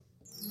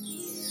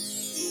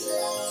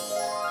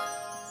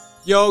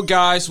Yo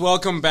guys,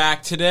 welcome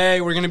back.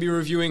 Today we're going to be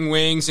reviewing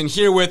wings, and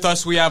here with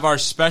us we have our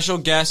special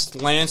guest,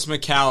 Lance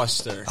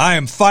McAllister. I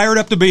am fired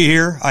up to be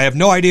here. I have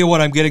no idea what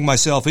I'm getting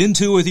myself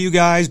into with you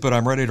guys, but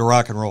I'm ready to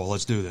rock and roll.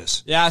 Let's do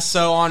this. Yeah,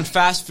 so on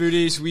Fast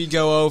Foodies, we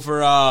go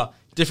over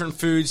different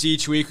foods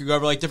each week. We go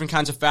over like different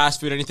kinds of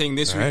fast food, anything.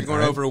 This week we're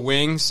going over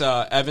wings.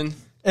 Evan?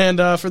 And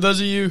for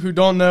those of you who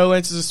don't know,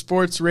 Lance is a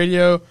sports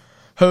radio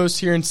host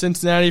here in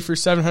Cincinnati for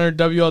 700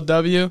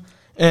 WLW.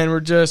 And we're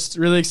just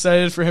really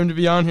excited for him to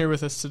be on here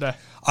with us today.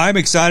 I'm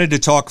excited to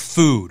talk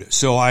food,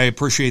 so I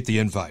appreciate the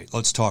invite.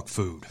 Let's talk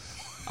food.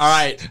 All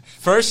right.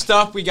 First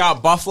up, we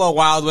got Buffalo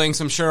Wild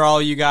Wings. I'm sure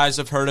all you guys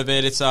have heard of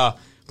it. It's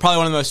probably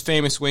one of the most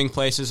famous wing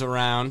places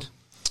around.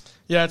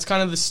 Yeah, it's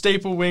kind of the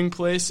staple wing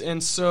place.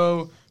 And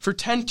so for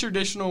 10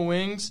 traditional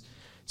wings,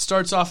 it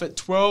starts off at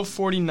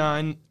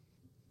 $12.49.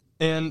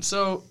 And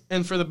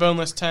for the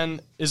boneless 10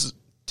 is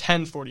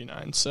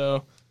 $10.49.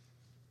 So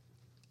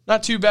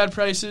not too bad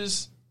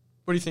prices.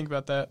 What do you think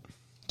about that,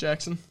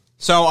 Jackson?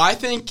 So I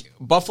think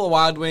Buffalo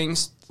Wild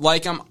Wings,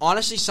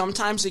 honestly,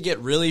 sometimes they get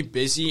really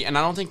busy, and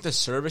I don't think the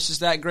service is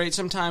that great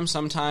sometimes.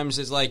 Sometimes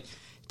it's it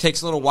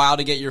takes a little while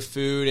to get your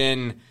food.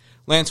 And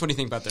Lance, what do you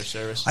think about their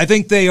service? I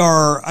think they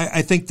are.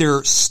 I think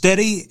they're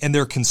steady and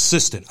they're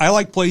consistent. I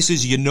like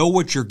places you know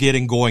what you're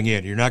getting going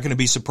in. You're not going to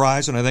be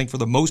surprised. And I think for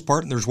the most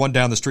part, and there's one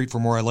down the street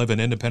from where I live in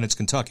Independence,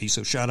 Kentucky.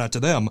 So shout out to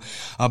them.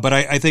 But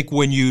I think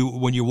when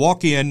you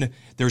walk in,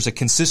 there's a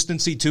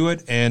consistency to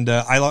it, and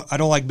I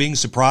don't like being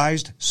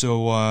surprised.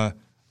 So I'm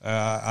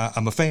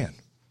a fan.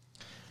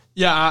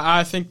 Yeah,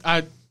 I think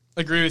I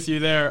agree with you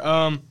there.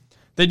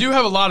 They do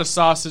have a lot of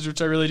sauces,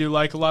 which I really do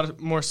like. A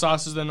lot more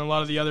sauces than a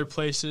lot of the other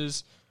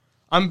places.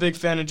 I'm a big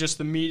fan of just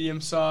the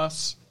medium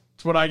sauce.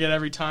 It's what I get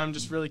every time,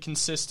 just really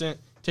consistent.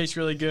 Tastes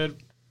really good.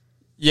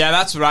 Yeah,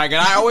 that's what I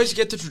get. I always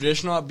get the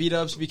traditional at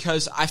B-dubs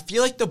because I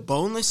feel like the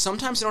boneless,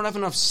 sometimes they don't have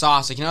enough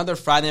sauce. They're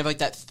fried and they have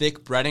that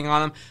thick breading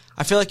on them.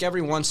 I feel like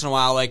every once in a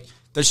while,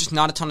 there's just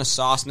not a ton of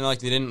sauce and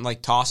they didn't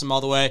toss them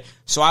all the way.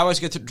 So I always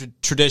get the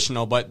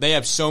traditional, but they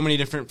have so many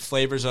different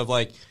flavors of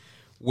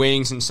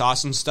wings and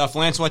sauce and stuff.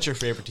 Lance, what's your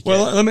favorite to get?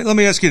 Well, let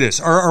me ask you this: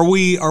 Are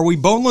we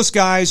boneless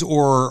guys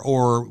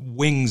or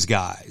wings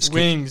guys?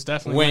 Wings,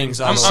 definitely.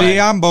 Wings.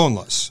 I'm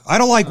boneless. I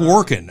don't like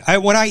working.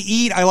 When I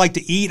eat, I like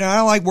to eat, and I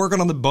don't like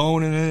working on the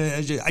bone.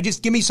 And I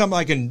just give me something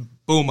I can.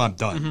 Boom, I'm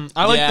done. Mm-hmm.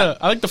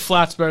 I like the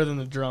flats better than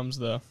the drums,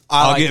 though.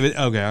 I'll give it.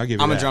 Okay, I'll give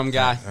you. I'm that. a drum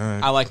guy.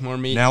 Right. I like more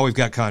meat. Now we've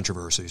got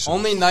controversies. So.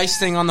 Only nice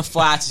thing on the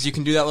flats is you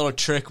can do that little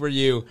trick where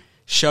you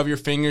shove your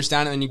fingers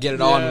down and then you get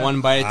it all in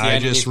one bite at the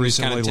end. I just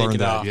recently learned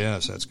that. Off.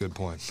 Yes, that's a good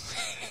point.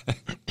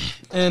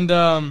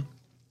 And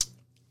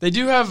they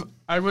do have,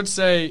 I would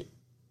say,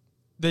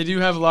 they do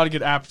have a lot of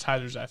good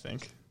appetizers, I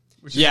think.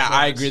 Yeah,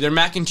 I agree. Their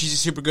mac and cheese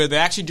is super good. They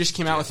actually just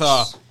came out with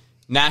a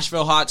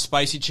Nashville hot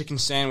spicy chicken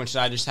sandwich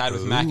that I just had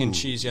with mac and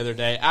cheese the other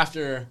day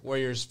after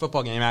Warriors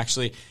football game,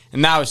 actually,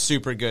 and that was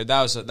super good.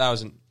 That was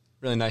a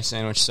really nice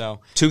sandwich. So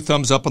 2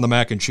 thumbs up on the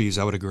mac and cheese.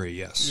 I would agree.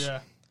 Yes.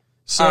 Yeah.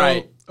 So all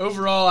right.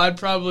 Overall, I'd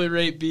probably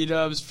rate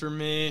B-dubs for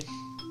me.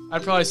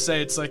 I'd probably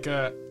say it's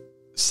a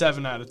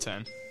 7 out of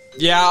 10.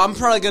 Yeah, I'm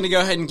probably going to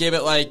go ahead and give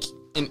it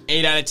an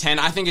 8 out of 10.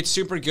 I think it's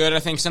super good. I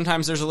think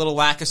sometimes there's a little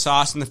lack of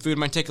sauce and the food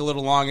might take a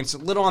little long. It's a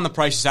little on the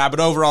pricey side, but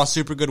overall,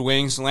 super good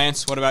wings.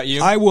 Lance, what about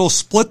you? I will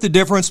split the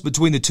difference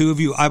between the two of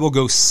you. I will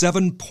go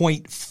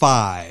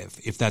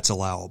 7.5 if that's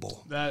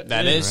allowable.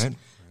 That is. Right.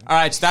 All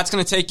right, so that's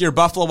going to take your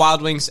Buffalo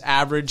Wild Wings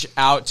average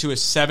out to a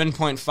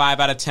 7.5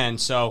 out of 10.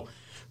 So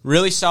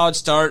really solid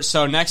start.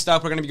 So next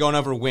up, we're going to be going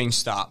over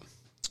Wingstop.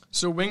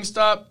 So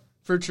Wingstop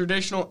for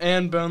traditional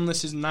and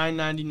boneless is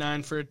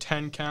 $9.99 for a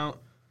 10 count.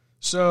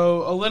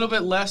 So a little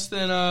bit less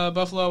than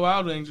Buffalo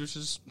Wild Wings, which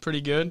is pretty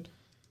good.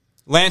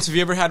 Lance, have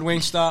you ever had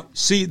Wingstop?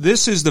 See,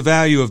 this is the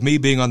value of me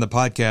being on the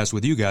podcast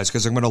with you guys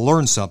because I'm going to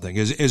learn something.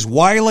 As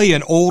wily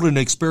and old and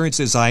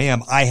experienced as I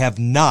am, I have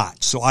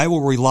not. So I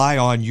will rely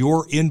on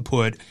your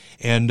input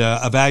and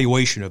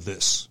evaluation of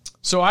this.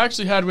 So I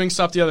actually had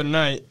Wingstop the other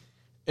night,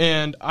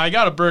 and I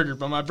got a burger,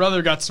 but my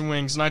brother got some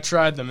wings, and I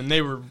tried them, and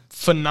they were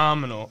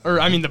phenomenal.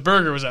 The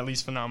burger was at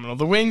least phenomenal.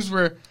 The wings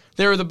were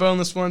the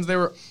boneless ones. They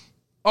were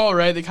all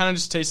right. They kind of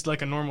just tasted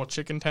like a normal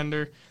chicken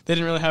tender. They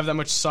didn't really have that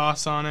much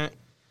sauce on it.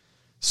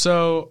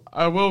 So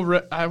I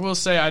will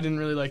say I didn't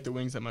really like the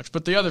wings that much,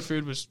 but the other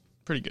food was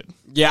pretty good.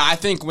 Yeah, I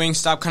think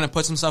Wingstop kind of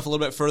puts himself a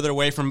little bit further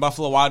away from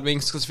Buffalo Wild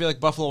Wings because I feel like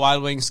Buffalo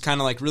Wild Wings kind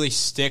of really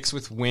sticks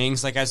with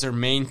wings as their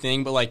main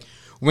thing, but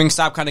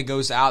Wingstop kind of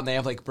goes out and they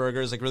have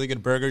burgers, really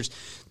good burgers.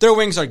 Their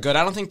wings are good.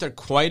 I don't think they're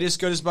quite as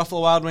good as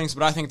Buffalo Wild Wings,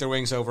 but I think their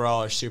wings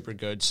overall are super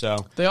good.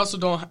 So they also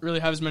don't really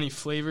have as many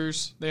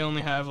flavors. They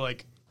only have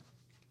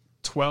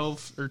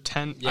 12 or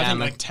 10. Yeah, I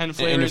think 10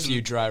 flavors and a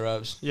few dry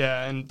rubs.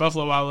 Yeah, and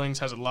Buffalo Wild Wings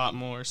has a lot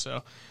more.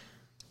 So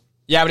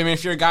yeah, but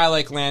if you're a guy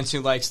like Lance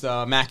who likes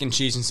the mac and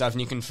cheese and stuff, and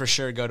you can for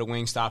sure go to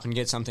Wingstop and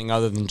get something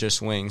other than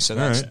just wings. So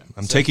that's right.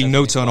 I'm taking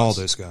notes on all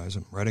this, guys.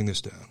 I'm writing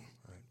this down.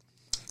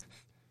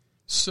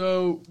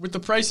 So with the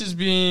prices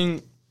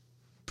being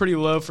pretty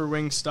low for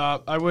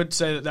Wingstop, I would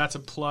say that that's a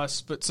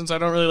plus. But since I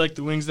don't really like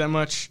the wings that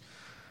much,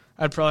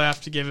 I'd probably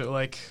have to give it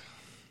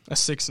a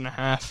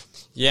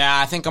 6.5. Yeah,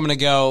 I think I'll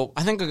go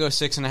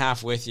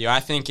 6.5 with you. I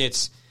think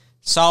it's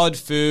solid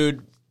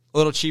food, a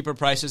little cheaper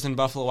prices than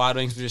Buffalo Wild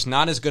Wings, but just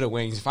not as good at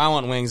wings. If I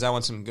want wings, I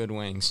want some good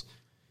wings.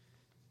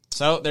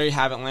 So there you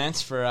have it,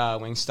 Lance, for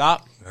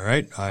Wingstop. All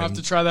right. I'll have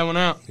to try that one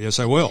out. Yes,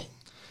 I will.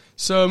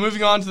 So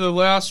moving on to the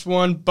last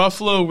one,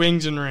 Buffalo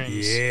Wings and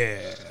Rings.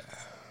 Yeah.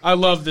 I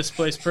love this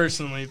place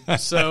personally.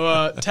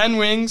 So 10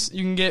 wings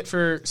you can get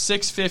for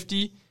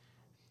 $6.50.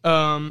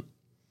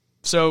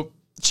 So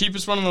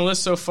cheapest one on the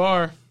list so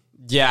far.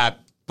 Yeah,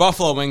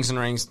 Buffalo Wings and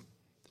Rings.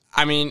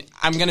 I mean,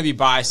 I'm going to be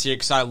biased here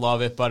because I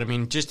love it, but I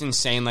mean, just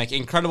insane. Like,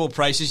 incredible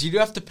prices. You do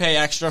have to pay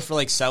extra for,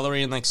 like,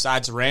 celery and, like,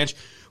 sides of ranch,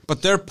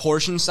 but their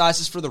portion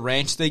sizes for the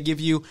ranch, they give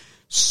you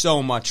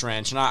so much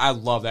ranch, and I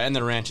love that, and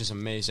the ranch is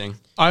amazing.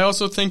 I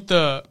also think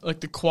the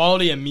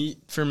quality of meat,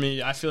 for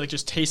me, I feel like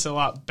just tastes a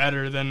lot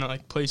better than,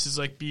 like, places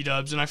like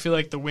B-Dubs, and I feel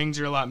like the wings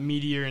are a lot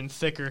meatier and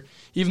thicker.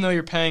 Even though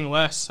you're paying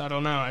less, I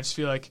don't know, I just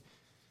feel like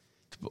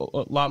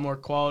a lot more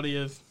quality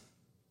of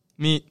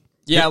meat.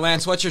 Yeah,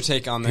 Lance, what's your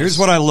take on this? Here's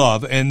what I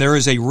love, and there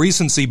is a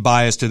recency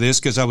bias to this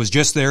because I was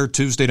just there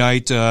Tuesday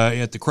night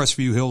at the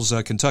Crestview Hills,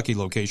 Kentucky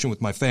location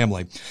with my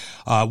family.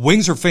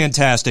 Wings are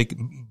fantastic,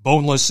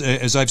 boneless,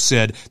 as I've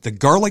said. The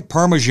garlic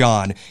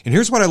parmesan, and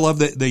here's what I love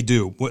that they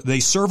do.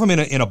 They serve them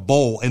in a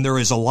bowl, and there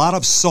is a lot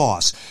of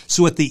sauce.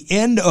 So at the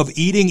end of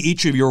eating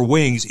each of your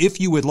wings, if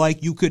you would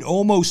like, you could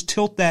almost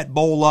tilt that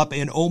bowl up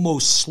and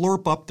almost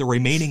slurp up the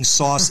remaining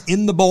sauce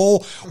in the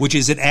bowl, which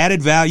is an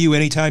added value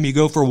anytime you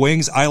go for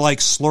wings. I like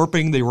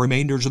slurping the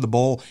remainders of the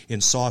bowl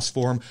in sauce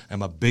form.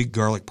 I'm a big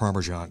garlic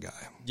parmesan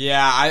guy.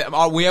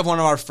 Yeah, we have one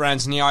of our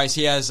friends, and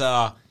he has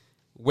a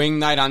wing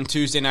night on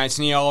Tuesday nights,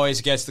 and he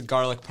always gets the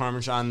garlic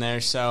parmesan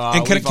there. So,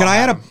 and can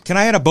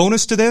I add a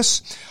bonus to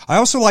this? I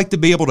also like to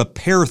be able to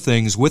pair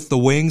things with the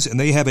wings, and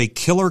they have a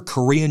killer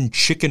Korean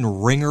chicken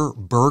ringer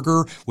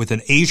burger with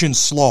an Asian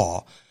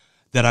slaw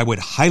that I would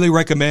highly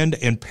recommend,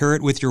 and pair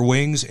it with your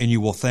wings, and you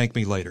will thank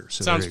me later.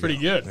 So sounds pretty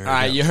good. All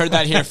right, you heard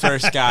that here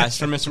first, guys,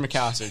 from Mr.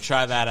 McAllister.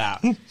 Try that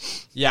out.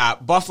 Yeah,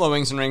 Buffalo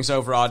Wings and Rings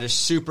overall, just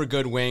super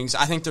good wings.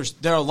 I think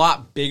they're a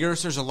lot bigger,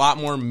 so there's a lot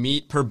more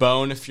meat per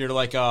bone if you're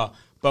like a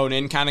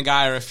bone-in kind of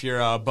guy, or if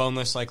you're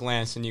boneless like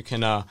Lance, and you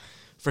can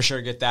for sure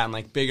get that and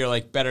like bigger,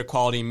 like better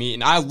quality meat.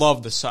 And I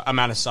love the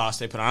amount of sauce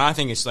they put on. I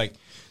think it's like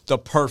the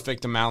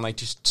perfect amount, like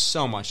just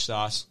so much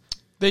sauce.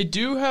 They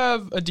do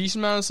have a decent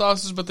amount of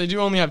sauces, but they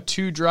do only have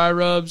 2 dry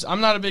rubs.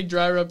 I'm not a big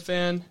dry rub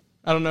fan.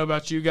 I don't know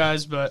about you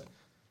guys, but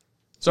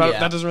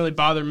that doesn't really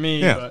bother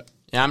me. Yeah. But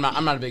Yeah, I'm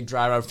not a big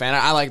dry rub fan.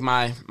 I like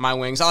my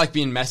wings. I like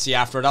being messy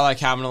after it. I like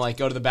having to like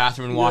go to the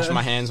bathroom and wash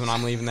my hands when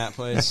I'm leaving that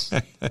place.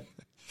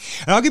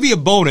 And I'll give you a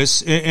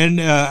bonus, and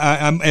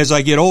I'm, as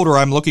I get older,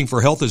 I'm looking for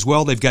health as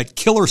well. They've got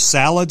killer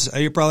salads.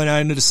 You're probably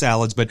not into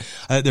salads, but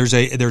there's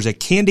a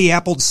candy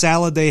apple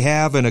salad they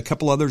have, and a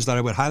couple others that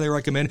I would highly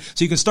recommend.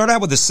 So you can start out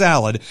with a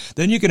salad,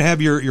 then you can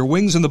have your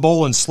wings in the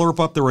bowl and slurp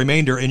up the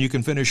remainder, and you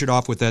can finish it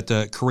off with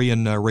that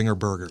Korean ringer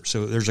burger.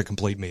 So there's a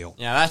complete meal.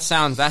 Yeah, that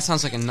sounds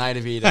like a night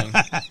of eating.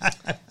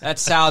 That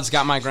salad's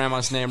got my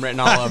grandma's name written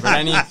all over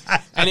it.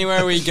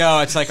 Anywhere we go,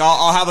 it's like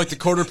I'll have like the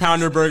quarter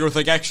pounder burger with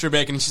like extra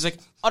bacon, and she's like,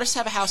 I'll just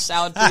have a house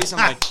salad, please. I'm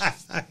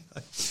like,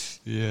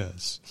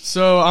 yes.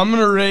 So I'm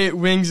gonna rate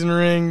Wings and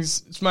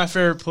Rings. It's my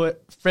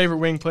favorite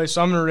wing place,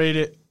 so I'm gonna rate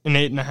it an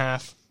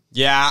 8.5.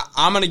 yeah,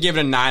 I'm gonna give it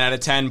a 9 out of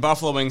 10.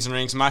 Buffalo Wings and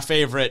Rings, my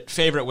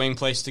favorite wing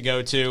place to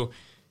go to.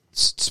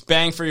 It's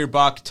bang for your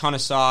buck, ton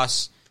of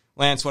sauce.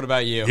 Lance, what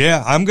about you?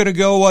 Yeah, I'm going to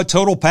go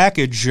total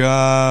package.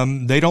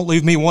 They don't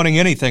leave me wanting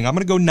anything. I'm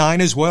going to go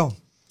 9 as well.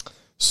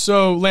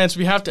 So Lance,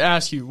 we have to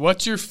ask you,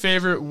 what's your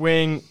favorite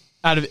wing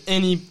out of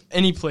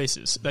any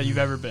places that you've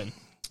ever been?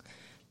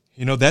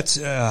 You know, that's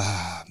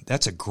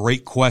a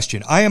great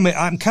question. I'm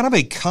kind of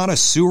a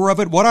connoisseur of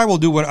it. What I will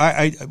do when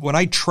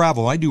I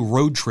travel, I do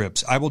road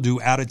trips. I will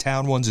do out of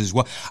town ones as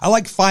well. I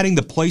like finding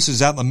the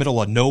places out in the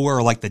middle of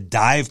nowhere, like the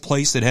dive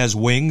place that has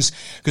wings,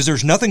 because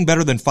there's nothing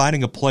better than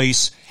finding a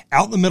place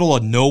out in the middle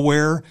of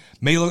nowhere.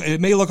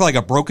 It may look like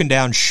a broken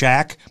down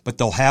shack, but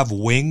they'll have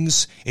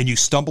wings, and you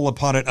stumble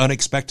upon it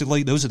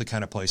unexpectedly. Those are the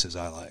kind of places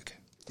I like.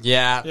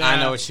 Yeah, I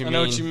know what you mean. I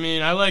know what you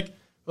mean. I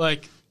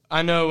like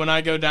I know when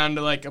I go down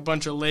to like a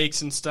bunch of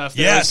lakes and stuff,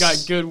 they Yes.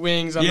 always got good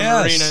wings on the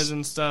marinas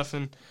and stuff,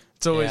 and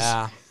it's always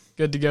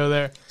good to go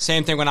there.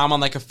 Same thing when I'm on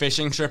like a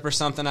fishing trip or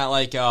something at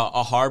like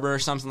a harbor or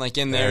something, like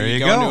in there. There You you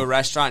go go. into a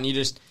restaurant and you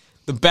just,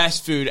 the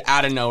best food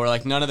out of nowhere,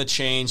 like none of the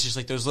chains, just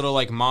like those little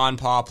like ma and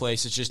pa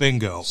places, just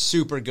Bingo.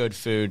 super good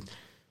food.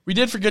 We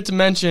did forget to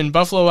mention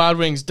Buffalo Wild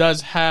Wings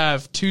does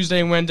have Tuesday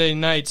and Wednesday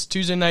nights.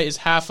 Tuesday night is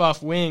half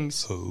off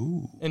wings,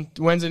 and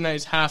Wednesday night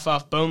is half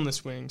off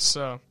boneless wings.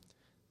 So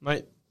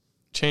might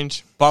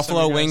change.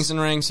 Buffalo Wings and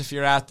Rings, if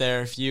you're out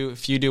there, if you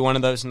do one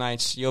of those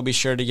nights, you'll be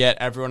sure to get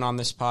everyone on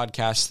this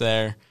podcast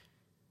there.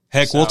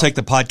 Heck, we'll take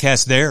the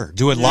podcast there.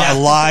 Do a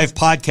live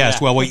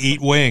podcast while we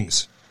eat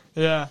wings.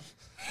 Yeah.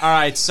 All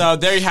right, so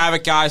there you have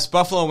it, guys.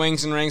 Buffalo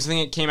Wings and Rings. I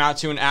think it came out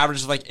to an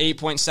average of like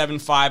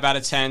 8.75 out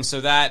of 10.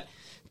 So that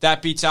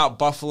beats out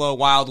Buffalo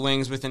Wild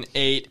Wings with an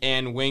 8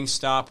 and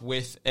Wingstop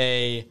with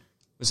a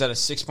Was that a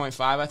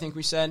 6.5, I think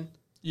we said?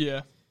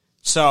 Yeah.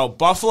 So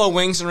Buffalo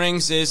Wings and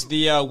Rings is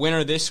the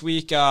winner this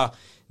week.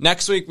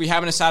 Next week, we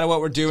haven't decided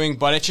what we're doing,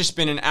 but it's just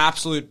been an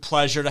absolute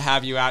pleasure to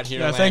have you out here.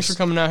 Yeah, Lance. thanks for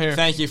coming out here.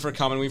 Thank you for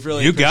coming. We've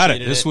really You got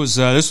it.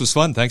 appreciated This was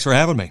fun. Thanks for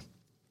having me.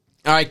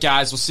 All right,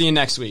 guys. We'll see you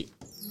next week.